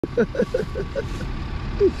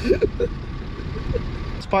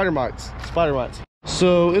Spider mites, spider mites.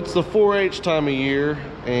 So it's the 4-H time of year,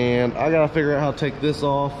 and I gotta figure out how to take this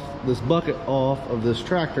off, this bucket off of this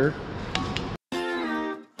tractor.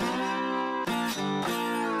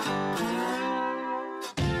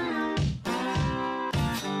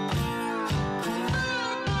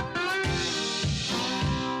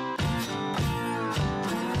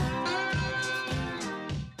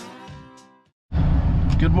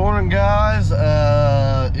 Good morning, guys.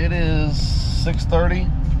 It is 6:30.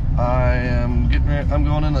 I'm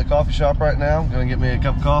going into the coffee shop right now. I'm gonna get me a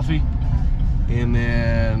cup of coffee and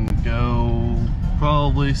then go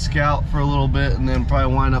probably scout for a little bit, and then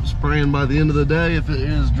probably wind up spraying by the end of the day if it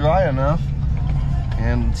is dry enough,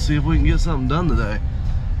 and see if we can get something done today.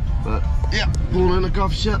 But yeah, going in the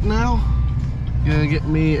coffee shop now. Gonna get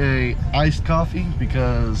me a iced coffee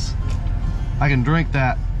because I can drink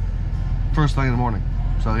that first thing in the morning.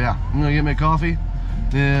 So yeah, I'm gonna get me a coffee,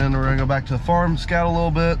 then we're gonna go back to the farm, scout a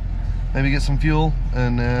little bit, maybe get some fuel,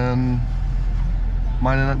 and then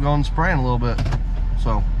might end up going spraying a little bit.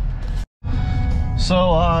 So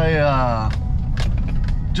I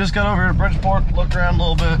just got over here to Bridgeport, looked around a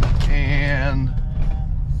little bit, and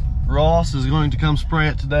Ross is going to come spray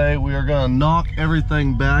it today. We are gonna knock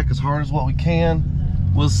everything back as hard as what we can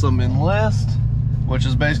with some Enlist, which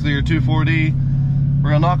is basically your 2,4-D.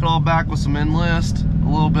 We're gonna knock it all back with some Enlist, a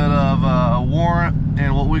little bit of Warrant,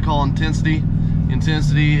 and what we call Intensity.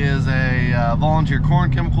 Intensity is a volunteer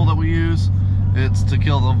corn chemical that we use. It's to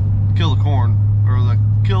kill the corn, or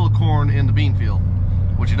kill the corn in the bean field,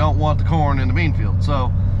 which you don't want the corn in the bean field.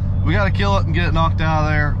 So we got to kill it and get it knocked out of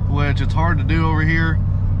there, which it's hard to do over here.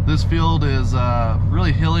 This field is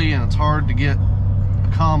really hilly, and it's hard to get a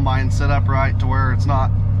combine set up right to where it's not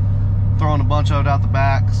throwing a bunch of it out the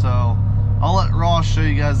back. So I'll let Ross show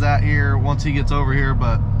you guys that here once he gets over here,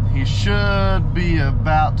 but he should be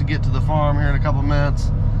about to get to the farm here in a couple minutes,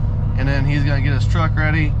 and then he's gonna get his truck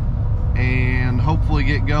ready and hopefully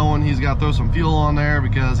get going. He's got to throw some fuel on there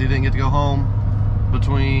because he didn't get to go home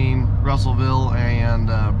between Russellville and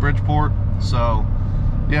Bridgeport. So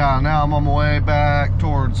yeah, now I'm on my way back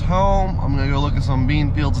towards home. I'm gonna go look at some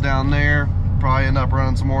bean fields down there, probably end up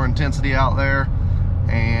running some more Intensity out there,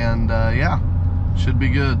 and yeah, should be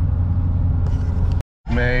good.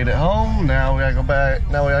 Made it home. Now we gotta go back.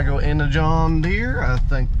 Now we gotta go into John Deere. I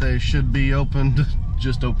think they should be opened,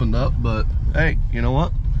 just opened up, but hey, you know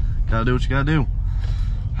what? Gotta do what you gotta do.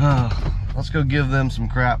 Let's go give them some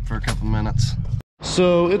crap for a couple minutes.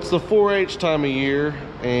 So it's the 4-H time of year,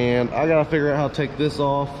 and I gotta figure out how to take this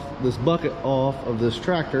off, this bucket off of this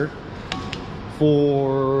tractor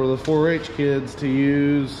for the 4-H kids to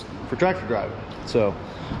use for tractor driving. So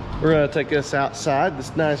we're gonna take this outside,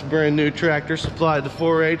 this nice brand new tractor supplied to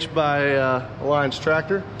 4-H by Alliance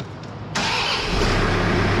Tractor.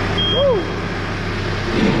 Whoa!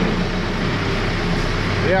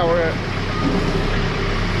 Yeah, we're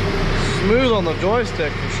smooth on the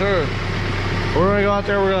joystick for sure. We're gonna go out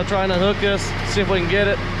there, we're gonna try and unhook this, see if we can get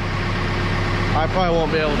it. I probably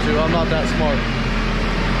won't be able to, I'm not that smart.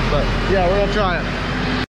 But yeah, we're gonna try it.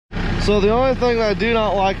 So the only thing that I do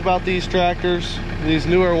not like about these tractors, these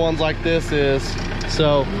newer ones like this, is,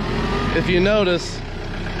 so if you notice,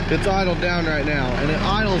 it's idled down right now, and it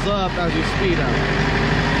idles up as you speed up.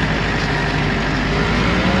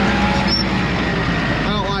 I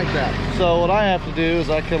don't like that. So what I have to do is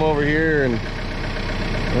I come over here and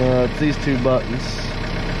it's these two buttons.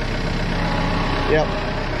 Yep.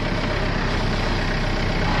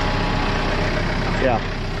 Yeah.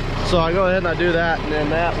 So I go ahead and I do that, and then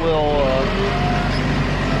that will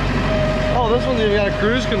oh, this one's even got a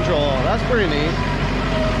cruise control on. That's pretty neat.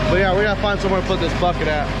 But yeah, we gotta find somewhere to put this bucket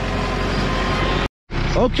at.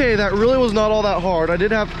 Okay, that really was not all that hard. I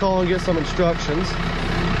did have to call and get some instructions.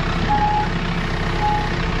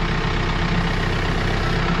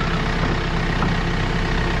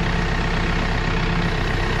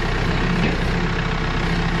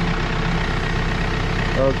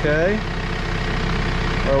 Okay.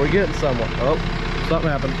 Are we getting somewhere? Oh, something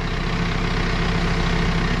happened.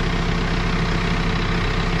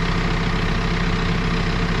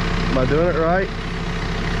 Am I doing it right?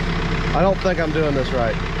 I don't think I'm doing this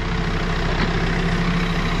right.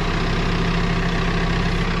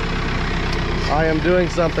 I am doing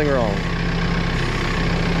something wrong.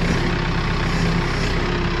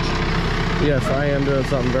 Yes, I am doing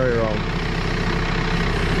something very wrong.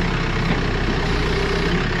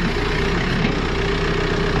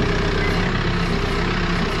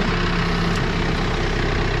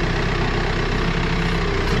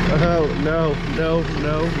 Oh, no.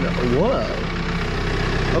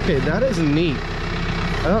 Whoa. Okay, that is neat.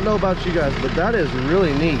 I don't know about you guys, but that is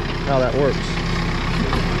really neat how that works.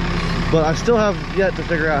 But I still have yet to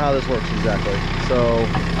figure out how this works exactly. So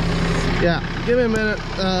yeah, give me a minute.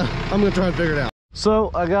 I'm gonna try and figure it out.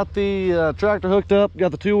 So I got the tractor hooked up,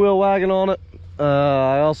 got the 2-wheel wagon on it.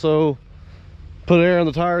 I also put air in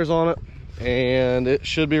the tires on it, and it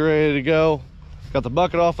should be ready to go. Got the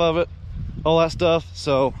bucket off of it, all that stuff.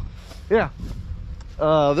 So yeah,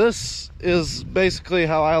 this is basically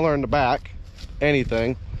how I learned to back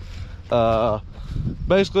anything.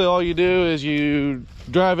 Basically all you do is you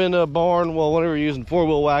drive into a barn. Well, whenever you're using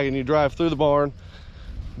 4-wheel wagon, you drive through the barn,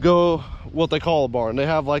 go what they call a barn. They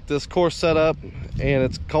have like this course set up, and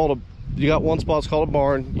it's called you got one spot, it's called a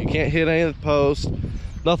barn. You can't hit any of the posts,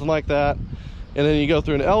 nothing like that. And then you go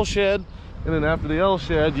through an L shed, and then after the L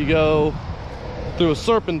shed you go through a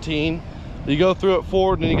serpentine. You go through it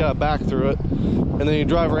forward, and then you gotta back through it, and then you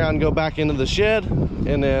drive around and go back into the shed.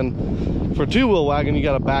 And then for 2-wheel wagon, you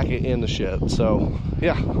gotta back it in the shed. So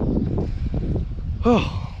yeah,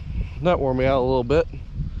 oh, that wore me out a little bit.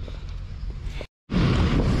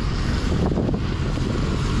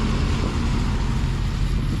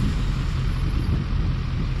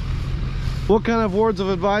 What kind of words of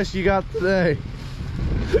advice you got today?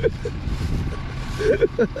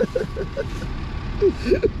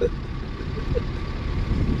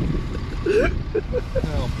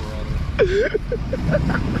 Oh, brother.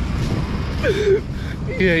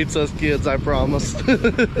 He hates us kids, I promise.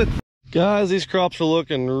 Guys, these crops are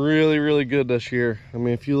looking really, really good this year. I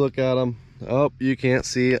mean, if you look at them, oh, you can't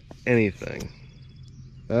see anything.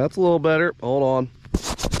 That's a little better. Hold on.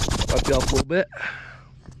 Wipe you off a little bit.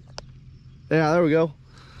 Yeah, there we go.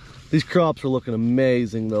 These crops are looking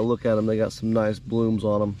amazing though. Look at them, they got some nice blooms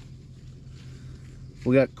on them.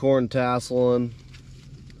 We got corn tasseling.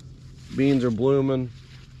 Beans are blooming.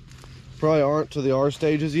 Probably aren't to the R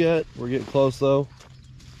stages yet. We're getting close though.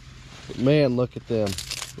 But man, look at them.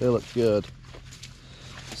 They look good.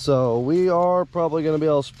 So we are probably gonna be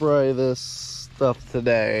able to spray this stuff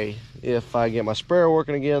today if I get my sprayer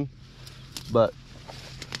working again. But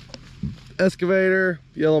excavator,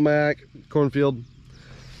 yellow mac, cornfield.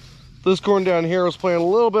 This corn down here was planted a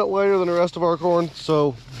little bit later than the rest of our corn,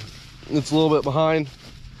 so it's a little bit behind.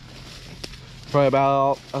 Probably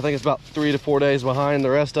about, I think it's about 3 to 4 days behind the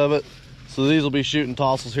rest of it. So these will be shooting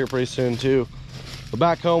tassels here pretty soon too. But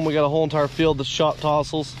back home we got a whole entire field that's shot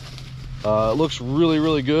tassels. It looks really,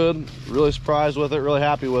 really good. Really surprised with it, really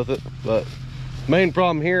happy with it. But main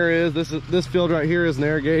problem here is this field right here isn't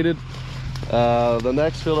irrigated. The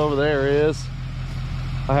next field over there is.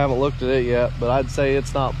 I haven't looked at it yet, but I'd say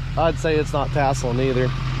it's not tasseling either.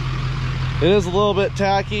 It is a little bit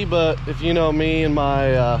tacky, but if you know me and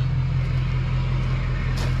my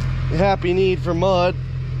happy need for mud,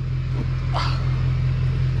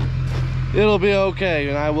 it'll be okay,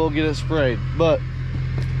 and I will get it sprayed. But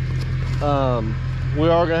we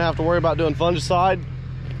are gonna have to worry about doing fungicide.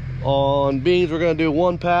 On beans, we're gonna do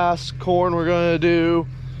 1 pass. Corn, we're gonna do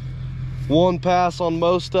 1 pass on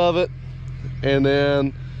most of it. And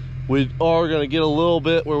then we are going to get a little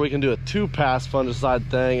bit where we can do a 2-pass fungicide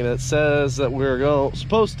thing, and it says that we're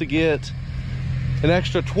supposed to get an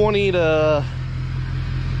extra 20 to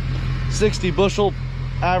 60 bushel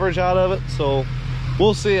average out of it. So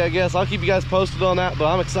we'll see. I guess I'll keep you guys posted on that, but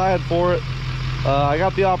I'm excited for it. I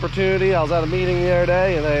got the opportunity. I was at a meeting the other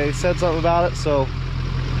day and they said something about it, so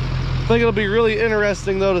I think it'll be really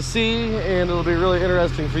interesting though to see, and it'll be really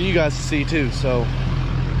interesting for you guys to see too. So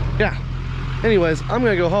yeah, anyways, I'm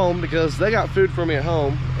gonna go home because they got food for me at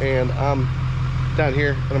home, and I'm down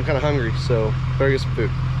here and I'm kind of hungry, so better get some food.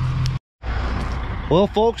 Well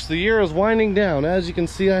folks, the year is winding down. As you can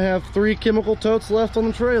see, I have 3 chemical totes left on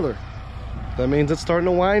the trailer. That means it's starting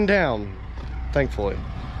to wind down, thankfully.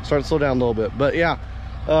 Starting to slow down a little bit, but yeah,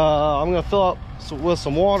 I'm gonna fill up with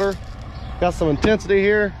some water. Got some intensity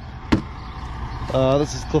here.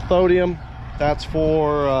 This is Clothodium. That's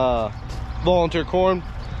for volunteer corn.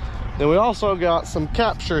 Then we also got some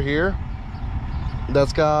capture here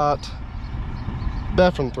that's got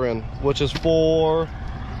befenthrin, which is for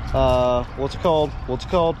what's it called?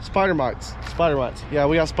 Spider mites. Spider mites. Yeah,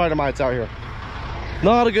 we got spider mites out here.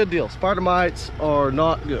 Not a good deal. Spider mites are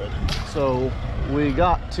not good. So we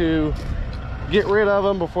got to get rid of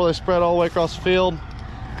them before they spread all the way across the field.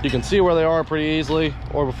 You can see where they are pretty easily,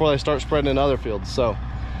 or before they start spreading in other fields. So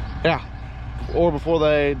yeah, or before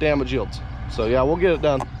they damage yields. So yeah, we'll get it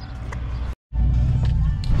done.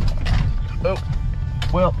 Oh,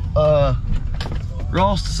 well,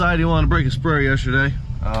 Ross decided he wanted to break a sprayer yesterday.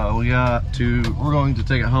 We're going to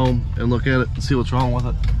take it home and look at it and see what's wrong with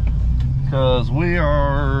it, because we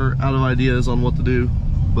are out of ideas on what to do.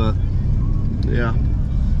 But yeah,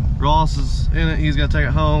 Ross is in it, he's gonna take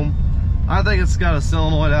it home. I think it's got a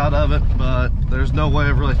solenoid out of it, but there's no way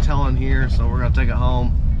of really telling here, so we're gonna take it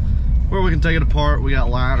home where we can take it apart. We got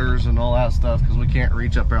ladders and all that stuff because we can't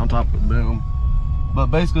reach up there on top of the boom. But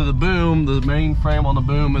basically the boom, the main frame on the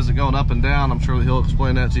boom isn't going up and down. I'm sure he'll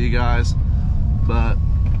explain that to you guys, but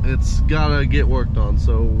it's gotta get worked on,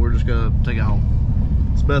 so we're just gonna take it home.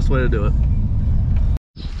 It's the best way to do it.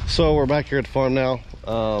 So we're back here at the farm now.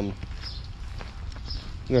 I'm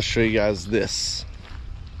gonna show you guys this.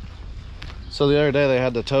 So the other day they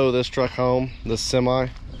had to tow this truck home, this semi.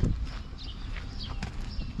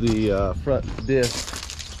 The front disc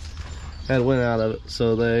had went out of it,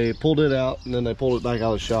 so they pulled it out and then they pulled it back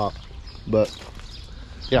out of the shop. But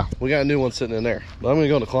yeah, we got a new one sitting in there. But I'm gonna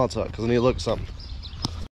go to Claude's hut because I need to look at something.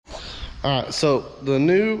 All right, so the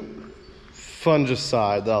new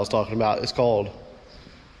fungicide that I was talking about is called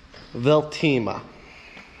Veltima.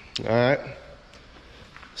 All right,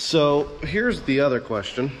 so here's the other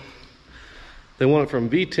question. They want it from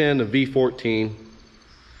V10 to V14.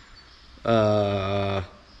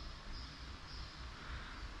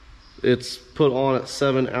 It's put on at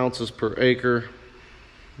 7 ounces per acre,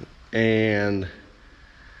 and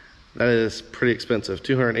that is pretty expensive,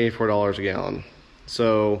 $284 a gallon.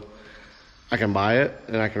 So I can buy it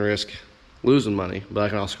and I can risk losing money, but I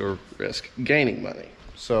can also risk gaining money.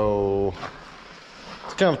 So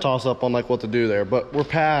it's kind of a toss up on like what to do there, but we're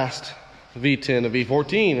past V10 to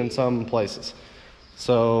V14 in some places.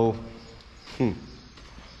 So, I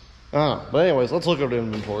don't know. But anyways, let's look at the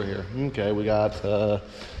inventory here. Okay, we got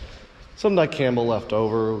some dicamba left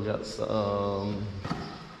over. We got some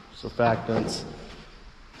surfactants,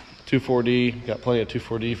 2,4-D. Got plenty of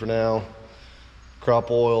 2,4-D for now. Crop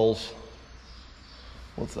oils.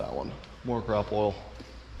 What's that one? More crop oil.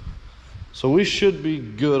 So we should be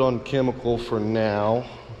good on chemical for now.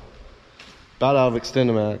 About out of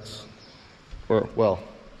Extendamax. Or, well,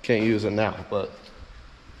 can't use it now, but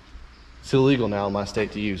it's illegal now in my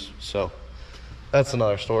state to use. So that's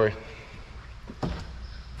another story.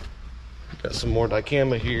 Got some more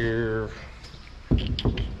dicamba here.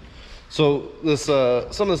 So this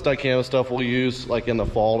some of this dicamba stuff we'll use like in the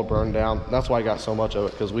fall to burn down. That's why I got so much of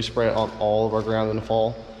it, because we spray it on all of our ground in the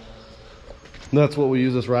fall. And that's what we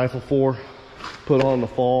use this rifle for. Put on in the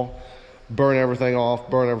fall, burn everything off,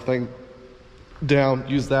 burn everything down.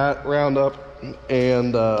 Use that Roundup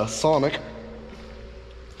and Sonic.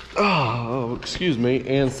 Oh, excuse me,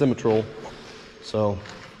 and Symmetrol. So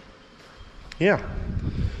yeah.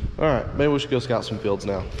 All right, maybe we should go scout some fields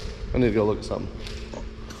now. I need to go look at something.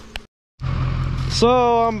 So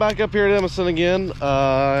I'm back up here at Emerson again.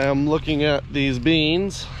 I'm looking at these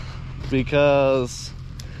beans because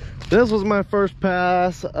this was my first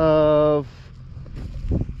pass of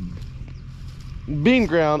bean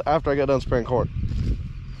ground after I got done spraying corn.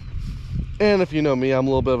 And if you know me, I'm a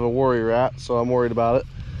little bit of a worry rat, so I'm worried about it.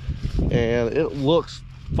 And it looks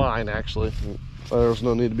fine, actually. There's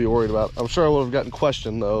no need to be worried about it. I'm sure I would have gotten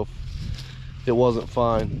questioned though if it wasn't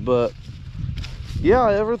fine. But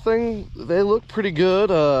yeah, everything, they look pretty good.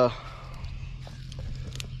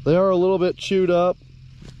 They are a little bit chewed up,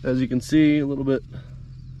 as you can see, a little bit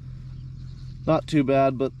not too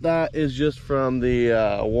bad, but that is just from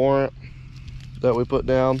the warrant that we put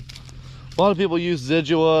down. A lot of people use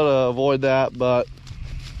Zidua to avoid that, but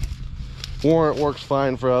warrant works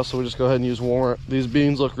fine for us, so we just go ahead and use warrant. These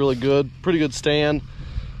beans look really good, pretty good stand,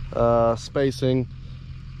 spacing,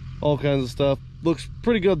 all kinds of stuff. Looks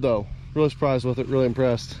pretty good though. Really surprised with it, really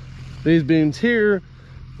impressed. These beans here,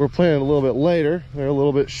 we're planting a little bit later. They're a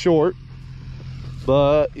little bit short,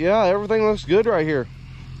 but yeah, everything looks good right here.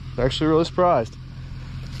 Actually really surprised.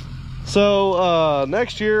 So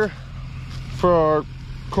next year for our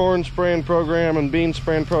corn spraying program and bean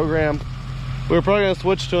spraying program, we're probably gonna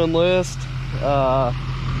switch to enlist.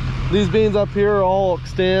 These beans up here all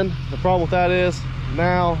extend. The problem with that is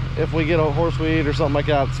now if we get a horseweed or something like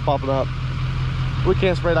that that's popping up, we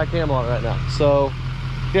can't spray dicamba on it right now. So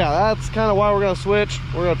yeah, that's kind of why we're gonna switch.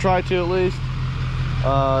 We're gonna try to at least.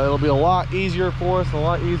 It'll be a lot easier for us, a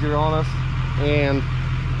lot easier on us. And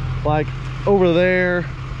like over there,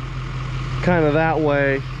 kind of that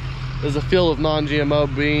way, is a field of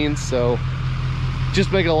non-GMO beans, so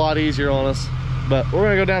just make it a lot easier on us. But we're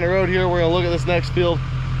gonna go down the road here. We're gonna look at this next field.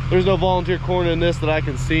 There's no volunteer corn in this that I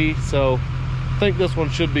can see, so I think this one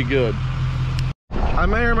should be good. I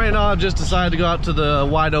may or may not have just decided to go out to the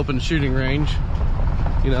wide open shooting range.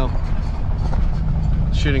 You know,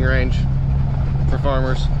 shooting range for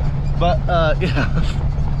farmers. But yeah.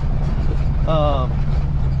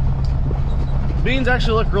 Beans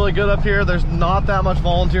actually look really good up here. There's not that much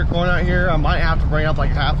volunteer corn out here. I might have to bring up like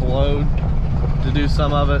half a load. to do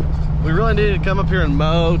some of it. We really needed to come up here and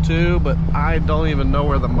mow too, but I don't even know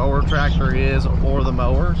where the mower tractor is or the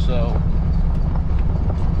mower, so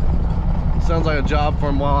sounds like a job for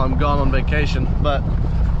him while I'm gone on vacation. But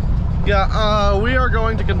yeah, we are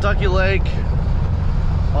going to Kentucky Lake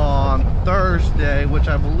on Thursday, which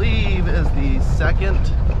I believe is the 2nd.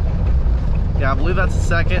 Yeah, I believe that's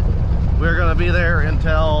the 2nd. We're gonna be there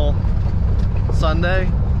until Sunday.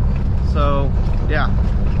 So yeah,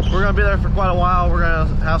 we're gonna be there for quite a while. We're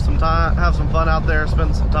gonna have some time, have some fun out there,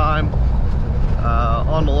 spend some time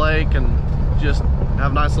on the lake, and just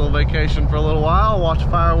have a nice little vacation for a little while, watch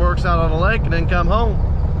fireworks out on the lake, and then come home.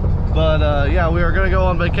 But yeah, we are gonna go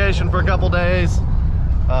on vacation for a couple days.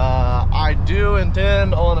 I do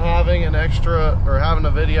intend on having an extra, or having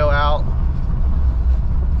a video out,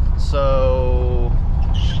 so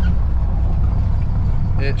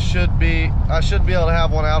it should be, I should be able to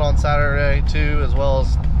have one out on Saturday too, as well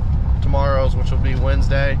as tomorrow's, which will be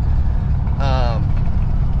Wednesday.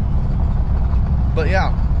 But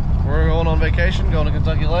yeah, we're going on vacation, going to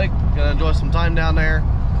Kentucky Lake, gonna enjoy some time down there.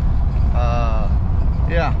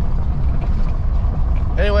 Yeah.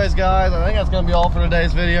 Anyways, guys, I think that's gonna be all for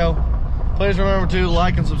today's video. Please remember to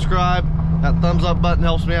like and subscribe. That thumbs up button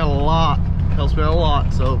helps me out a lot. Helps me out a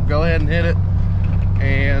lot. So go ahead and hit it.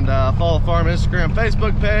 And follow the farm Instagram,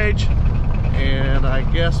 Facebook page. And I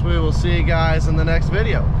guess we will see you guys in the next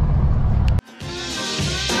video.